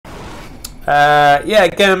Yeah,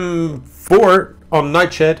 game 4 on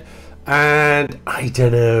Nightshade, and I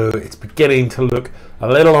don't know, it's beginning to look a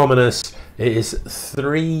little ominous. It is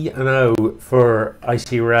 3-0 for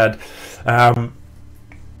ICRedd.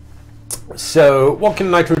 So what can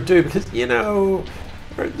Nitro do? Because, you know,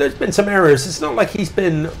 there's been some errors. It's not like he's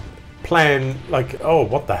been playing like, oh,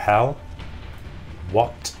 what the hell?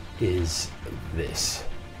 What is this?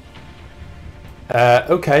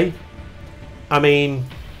 Okay. I mean,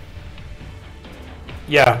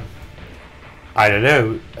 yeah, I don't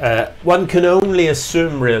know. One can only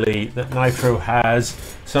assume, really, that Nitro has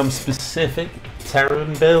some specific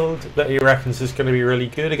Terran build that he reckons is going to be really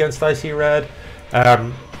good against ICRedd.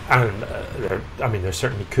 And I mean, there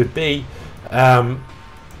certainly could be. I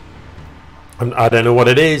don't know what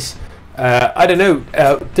it is. I don't know.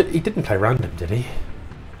 He didn't play random, did he?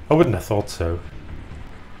 I wouldn't have thought so.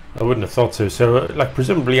 I wouldn't have thought so. So, like,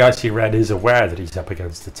 presumably ICRedd is aware that he's up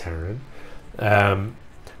against the Terran.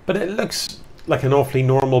 But it looks like an awfully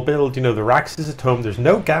normal build. You know, the Rax is at home. There's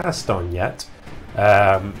no Ghast on yet,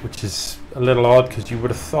 which is a little odd because you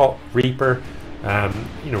would have thought Reaper.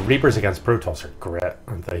 You know, Reapers against Protoss are great,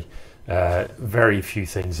 aren't they? Very few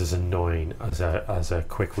things as annoying as a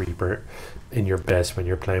quick Reaper in your base when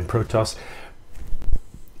you're playing Protoss.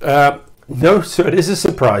 No, so it is a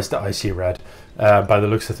surprise to ICRedd by the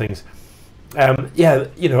looks of things. Yeah,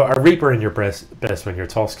 you know, a Reaper in your base when you're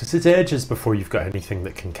tossed, because it's ages before you've got anything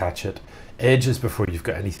that can catch it. Ages before you've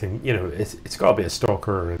got anything, you know, it's got to be a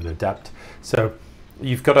Stalker or an Adept. So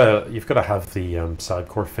you've got to have the side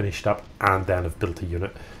core finished up and then have built a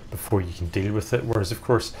unit before you can deal with it. Whereas, of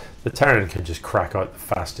course, the Terran can just crack out the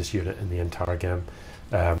fastest unit in the entire game,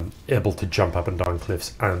 able to jump up and down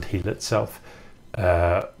cliffs and heal itself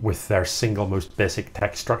with their single most basic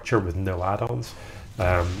tech structure with no add-ons.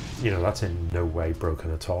 You know, that's in no way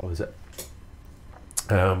broken at all, is it?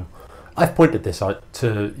 I've pointed this out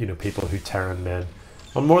to, you know, people who Terran men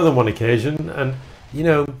on more than one occasion, and, you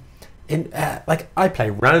know, like, I play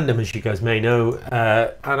random, as you guys may know,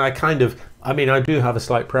 and I mean, I do have a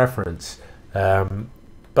slight preference, but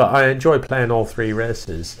I enjoy playing all three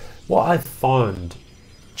races. What I've found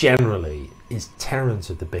generally is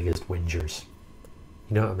Terrans are the biggest whingers.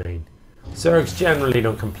 You know what I mean? Zergs generally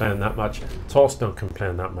don't complain that much. Toss don't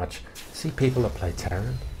complain that much. See people that play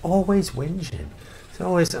Terran always whinging. It's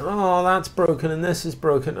always, oh, that's broken and this is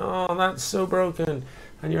broken. Oh, that's so broken.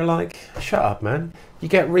 And you're like, shut up, man. You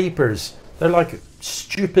get Reapers. They're like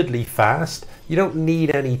stupidly fast. You don't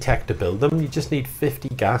need any tech to build them. You just need 50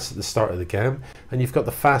 gas at the start of the game, and you've got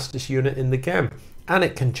the fastest unit in the game. And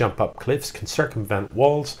it can jump up cliffs, can circumvent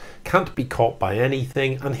walls, can't be caught by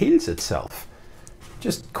anything, and heals itself.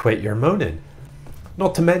 Just quit your moaning.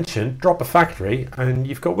 Not to mention, drop a factory, and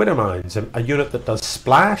you've got Widow Mines, a unit that does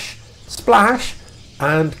splash, splash,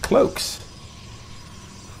 and cloaks.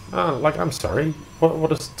 Oh, like, I'm sorry. What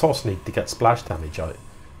does Toss need to get splash damage out?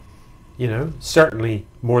 You know, certainly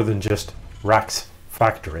more than just Rax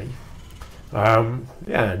factory.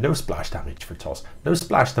 Yeah, no splash damage for Toss. No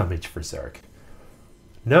splash damage for Zerg.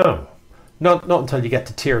 No. Not until you get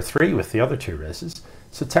to tier 3 with the other two races.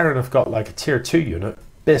 So Terran have got like a tier 2 unit,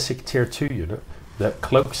 basic tier 2 unit, that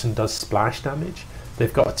cloaks and does splash damage.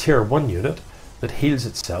 They've got a tier 1 unit that heals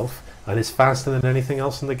itself and is faster than anything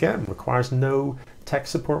else in the game. Requires no tech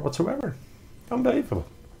support whatsoever. Unbelievable.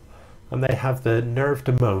 And they have the nerve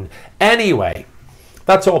to moan. Anyway,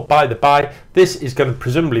 that's all by the by. This is going to,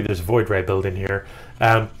 presumably there's a Void Ray build in here.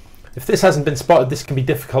 If this hasn't been spotted, this can be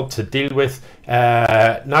difficult to deal with.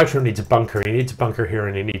 Nitro needs a bunker. He needs a bunker here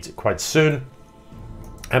and he needs it quite soon.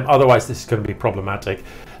 Otherwise, this is going to be problematic.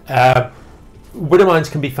 Widow Mines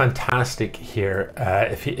can be fantastic here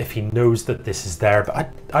if he knows that this is there,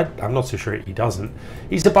 but I'm not so sure he doesn't.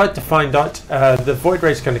 He's about to find out. The Void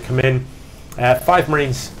Ray is going to come in. 5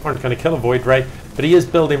 Marines aren't going to kill a Void Ray, but he is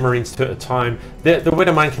building Marines 2 at a time. The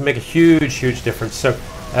Widow Mine can make a huge difference. So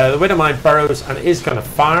the Widow Mine burrows and is going to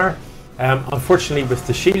fire. Unfortunately, with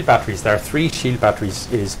the shield batteries there, 3 shield batteries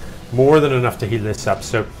is more than enough to heal this up.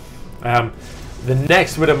 So the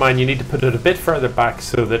next Widow Mine, you need to put it a bit further back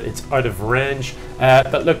so that it's out of range.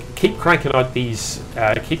 But look, keep cranking out these,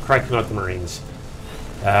 keep cranking out the Marines.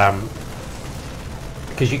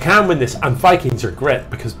 Because you can win this, and Vikings are great,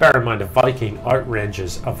 because bear in mind a Viking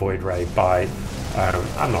outranges a Void Ray by,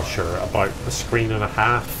 I'm not sure, about a screen and a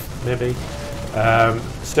half, maybe.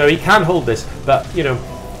 So he can hold this, but, you know,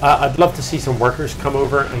 I'd love to see some workers come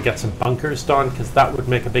over and get some bunkers done, because that would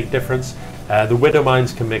make a big difference. The Widow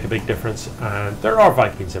Mines can make a big difference, and there are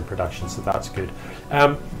Vikings in production, so that's good.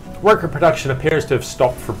 Worker production appears to have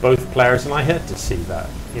stopped for both players, and I hate to see that,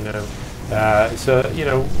 you know. So, you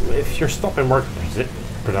know, if you're stopping workers,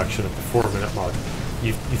 production at the 4-minute mark.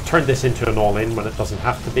 You've turned this into an all-in when it doesn't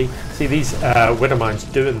have to be. See, these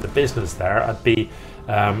Widowmines doing the business there. I'd be,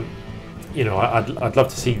 you know, I'd love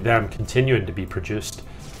to see them continuing to be produced.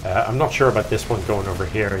 I'm not sure about this one going over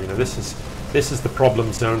here. You know, this is the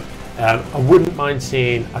problem zone. I wouldn't mind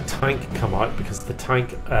seeing a tank come out, because the tank,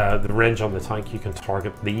 the range on the tank, you can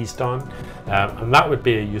target these down, and that would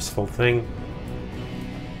be a useful thing.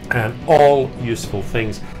 All useful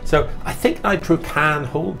things. So I think Nitro can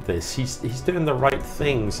hold this. He's doing the right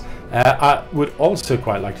things. I would also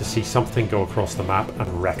quite like to see something go across the map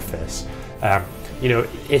and wreck this. You know,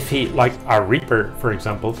 if he, like a Reaper, for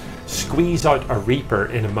example, squeeze out a Reaper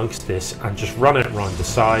in amongst this and just run it around the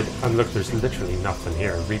side, and look, there's literally nothing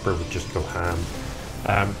here. A Reaper would just go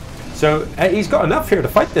ham. So he's got enough here to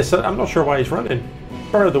fight this. I'm not sure why he's running.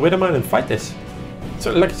 Burrow the Widowmine and fight this.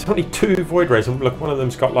 So like, it's only 2 Void Rays, and look, one of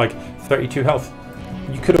them's got like 32 health.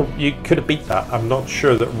 You could have beat that. I'm not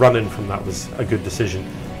sure that running from that was a good decision.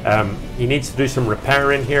 He needs to do some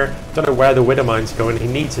repair in here. Don't know where the Widowmine's going. He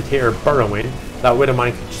needs it here burrowing. That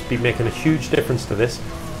Widowmine could just be making a huge difference to this.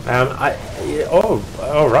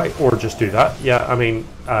 Right, or just do that. Yeah, I mean,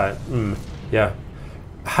 yeah.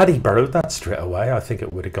 Had he burrowed that straight away, I think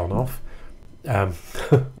it would have gone off. Oh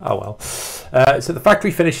well. So the factory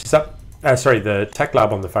finishes up. Sorry, the tech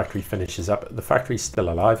lab on the factory finishes up. The factory's still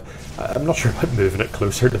alive. I'm not sure about moving it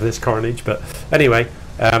closer to this carnage, but anyway,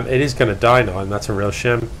 it is going to die now, and that's a real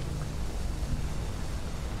shame.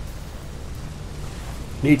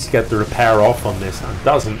 Needs to get the repair off on this, and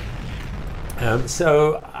doesn't.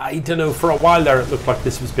 So, I don't know, for a while there it looked like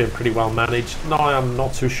this was being pretty well managed. Now I'm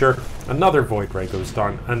not so sure. Another Void Ray goes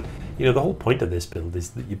down, and you know, the whole point of this build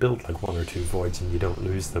is that you build like 1 or 2 Voids and you don't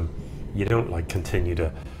lose them. You don't like continue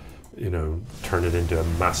to, you know, turn it into a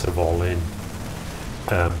massive all-in.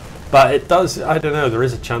 But it does, I don't know, there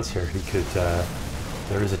is a chance here he could,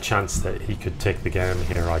 there is a chance that he could take the game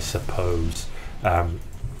here, I suppose.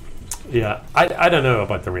 Yeah, I don't know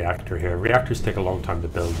about the reactor here. Reactors take a long time to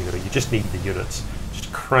build, you know, you just need the units.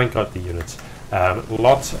 Just crank out the units.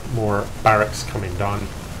 Lots more barracks coming down.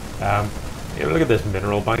 You know, look at this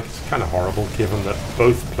mineral bank, it's kind of horrible given that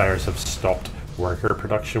both players have stopped worker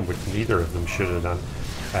production, which neither of them should have done.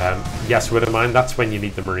 Yes, Widowmine, that's when you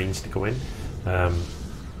need the Marines to go in.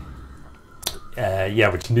 Yeah,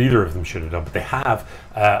 which neither of them should have done, but they have.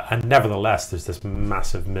 And nevertheless, there's this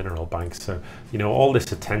massive mineral bank. So, you know, all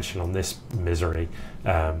this attention on this misery.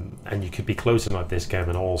 And you could be closing out this game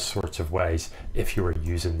in all sorts of ways if you were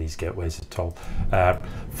using these gateways at all.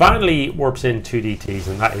 Finally, warps in 2 DTs,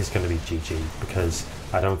 and that is going to be GG, because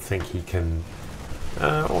I don't think he can...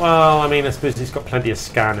 well, I mean, I suppose he's got plenty of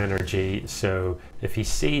scan energy, so if he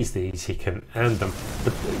sees these, he can end them.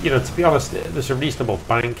 But, you know, to be honest, there's a reasonable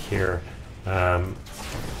bank here. So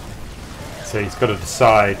he's got to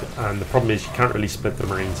decide, and the problem is you can't really split the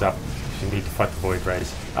Marines up. You need to fight the Void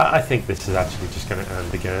Rays. I think this is actually just going to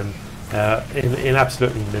end again in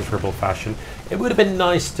absolutely miserable fashion. It would have been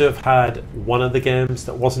nice to have had one of the games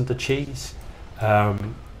that wasn't a cheese.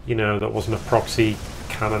 You know, that wasn't a proxy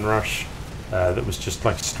cannon rush. That was just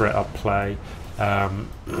like straight up play.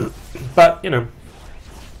 But, you know,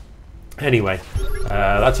 anyway,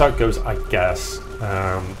 that's how it goes, I guess.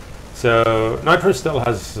 So Nitro still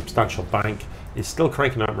has a substantial bank. He's still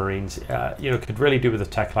cranking out Marines. You know, could really do with a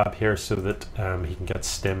tech lab here so that he can get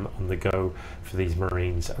stim on the go for these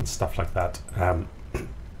Marines and stuff like that.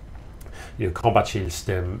 You know, combat shield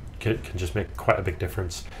stim can just make quite a big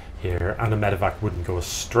difference here, and a medevac wouldn't go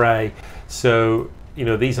astray. So, you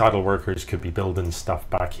know, these idle workers could be building stuff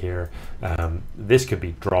back here. This could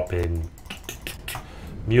be drop-in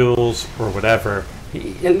mules or whatever.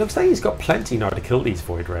 It looks like he's got plenty now to kill these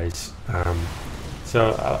Void Rays.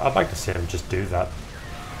 So I'd like to see him just do that.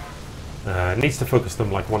 Needs to focus them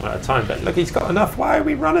like one at a time, but look, he's got enough. Why are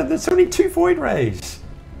we running? There's only 2 Void Rays.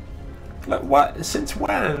 Look, what? Since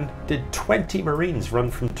when did 20 Marines run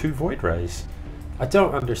from 2 Void Rays? I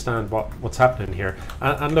don't understand what's happening here.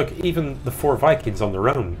 And look, even the 4 Vikings on their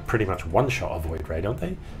own pretty much one-shot a Void Ray, don't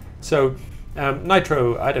they? So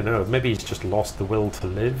Nitro, I don't know, maybe he's just lost the will to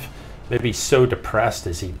live. Maybe he's so depressed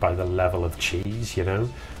is he by the level of cheese, you know?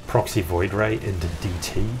 Proxy Void Ray into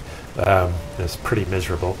DT. That's pretty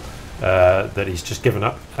miserable that he's just given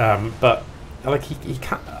up. But like he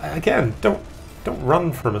can't, again, don't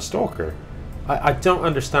run from a Stalker. I don't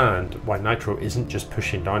understand why Nitro isn't just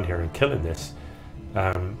pushing down here and killing this.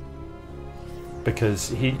 Because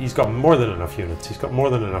he's got more than enough units. He's got more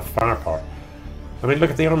than enough firepower. I mean, look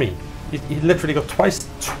at the army. He literally got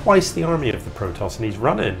twice the army of the Protoss, and he's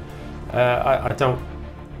running. I don't...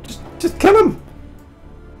 Just kill him!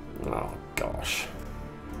 Oh, gosh.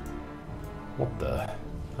 What the...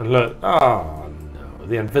 And look, oh no,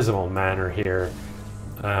 the invisible men are here.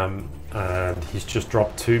 And he's just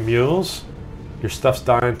dropped 2 mules. Your stuff's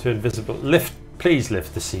down to invisible. Lift, please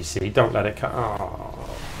lift the CC. Don't let it. Oh.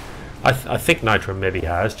 I think Nitro maybe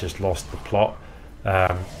has just lost the plot.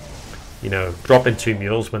 You know, dropping 2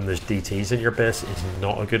 mules when there's DTs in your base is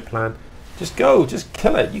not a good plan. Just go, just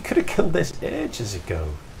kill it. You could have killed this ages ago.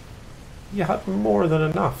 You had more than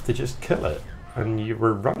enough to just kill it, and you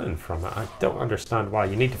were running from it. I don't understand why.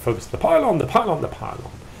 You need to focus the pylon, the pylon, the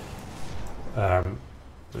pylon.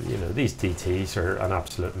 You know, these DTs are an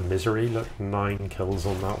absolute misery. Look, 9 kills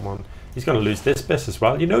on that one. He's going to lose this bit as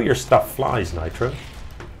well. You know your stuff flies, Nitro.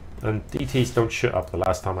 And DTs don't shoot up the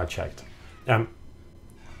last time I checked.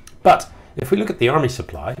 But if we look at the army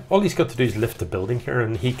supply, all he's got to do is lift the building here,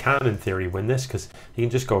 and he can, in theory, win this, because he can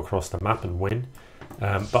just go across the map and win.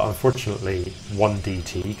 But unfortunately, 1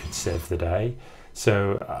 DT could save the day.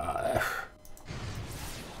 So,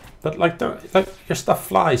 but like your stuff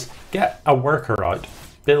flies. Get a worker out.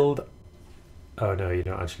 Build. Oh no, you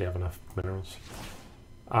don't actually have enough minerals.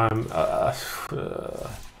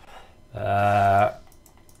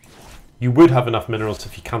 You would have enough minerals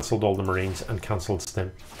if you cancelled all the marines and cancelled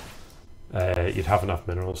stim. You'd have enough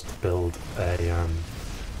minerals to build a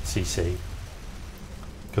CC.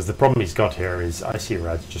 Because the problem he's got here is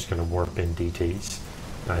ICRed's just going to warp in DTs,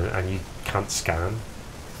 and you can't scan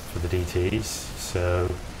for the DTs, so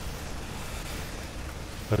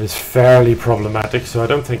that is fairly problematic. So I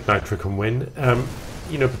don't think Nitro can win.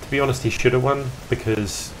 You know, but to be honest, he should have won,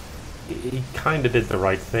 because he kind of did the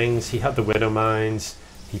right things. He had the Widow Mines,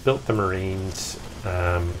 he built the Marines,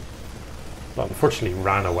 but unfortunately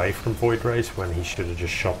ran away from Void Rays when he should have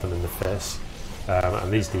just shot them in the face.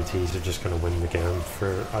 And these DTs are just going to win the game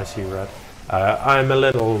for ICRedd. I'm a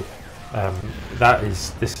little.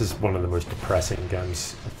 This is one of the most depressing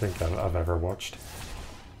games I think I've ever watched.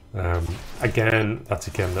 Again, that's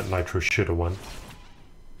a game that Nitro should have won,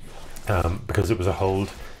 because it was a hold,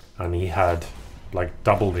 and he had like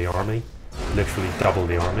double the army, literally double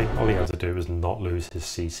the army. All he had to do was not lose his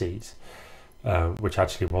CCs, which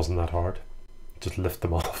actually wasn't that hard. Just lift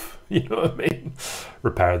them off, you know what I mean?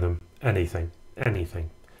 Repair them, anything.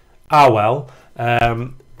 Ah well,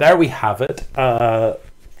 there we have it.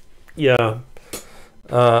 Yeah,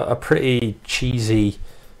 a pretty cheesy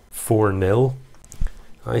 4-0.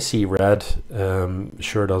 ICRedd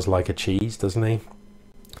sure does like a cheese, doesn't he?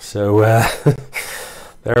 So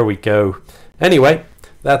there we go. Anyway,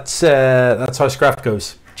 that's how Scrap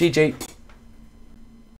goes. GG.